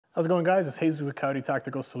How's it going, guys? It's Jesus with Coyote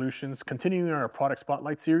Tactical Solutions. Continuing our product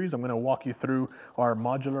spotlight series, I'm going to walk you through our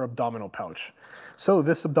modular abdominal pouch. So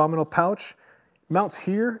this abdominal pouch mounts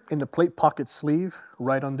here in the plate pocket sleeve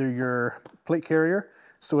right under your plate carrier.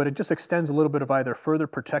 So it just extends a little bit of either further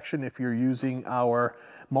protection if you're using our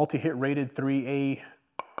multi-hit rated 3A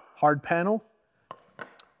hard panel,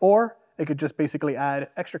 or it could just basically add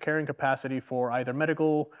extra carrying capacity for either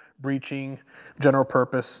medical, breaching, general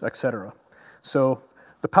purpose, etc. So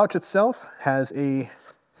the pouch itself has a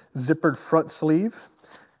zippered front sleeve,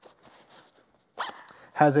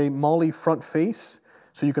 has a MALI front face,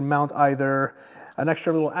 so you can mount either an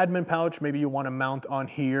extra little admin pouch, maybe you want to mount on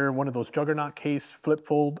here one of those juggernaut case flip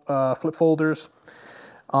folders.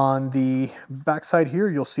 On the back side here,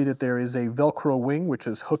 you'll see that there is a Velcro wing, which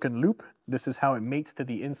is hook and loop. This is how it mates to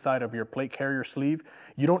the inside of your plate carrier sleeve.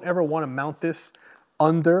 You don't ever want to mount this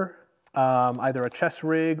under either a chest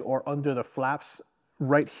rig or under the flaps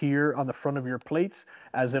right here on the front of your plates,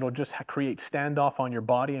 as it'll just create standoff on your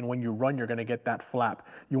body, and when you run, you're gonna get that flap.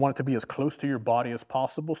 You want it to be as close to your body as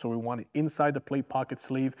possible, so we want it inside the plate pocket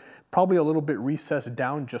sleeve, probably a little bit recessed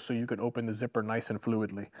down just so you can open the zipper nice and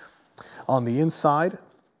fluidly. On the inside,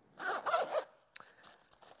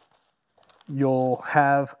 you'll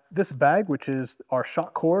have this bag, which is our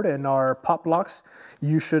shock cord and our pop locks.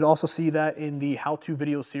 You should also see that in the how-to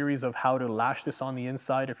video series of how to lash this on the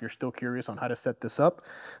inside if you're still curious on how to set this up.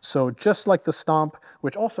 So just like the Stomp,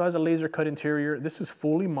 which also has a laser cut interior, this is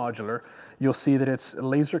fully modular. You'll see that it's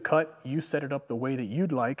laser cut. You set it up the way that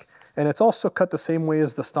you'd like. And it's also cut the same way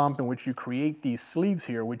as the Stomp, in which you create these sleeves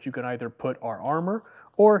here, which you can either put our armor,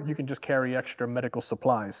 or you can just carry extra medical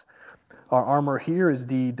supplies. Our armor here is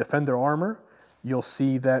the Defender armor. You'll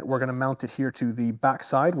see that we're going to mount it here to the back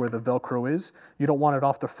side where the Velcro is. You don't want it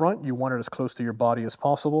off the front. You want it as close to your body as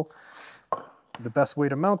possible. The best way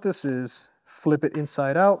to mount this is flip it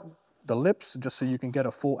inside out, the lips, just so you can get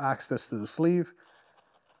a full access to the sleeve.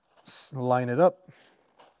 Line it up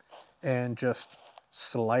and just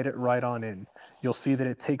slide it right on in. You'll see that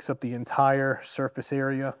it takes up the entire surface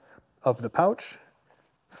area of the pouch.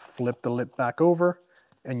 Flip the lip back over,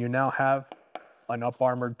 and you now have an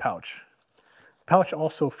up-armored pouch. Pouch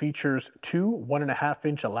also features two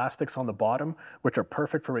 1.5-inch elastics on the bottom, which are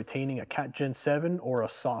perfect for retaining a Cat Gen 7 or a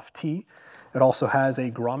soft tee. It also has a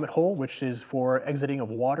grommet hole, which is for exiting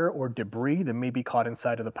of water or debris that may be caught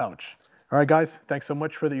inside of the pouch. All right, guys, thanks so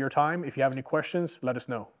much for your time. If you have any questions, let us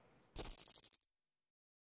know.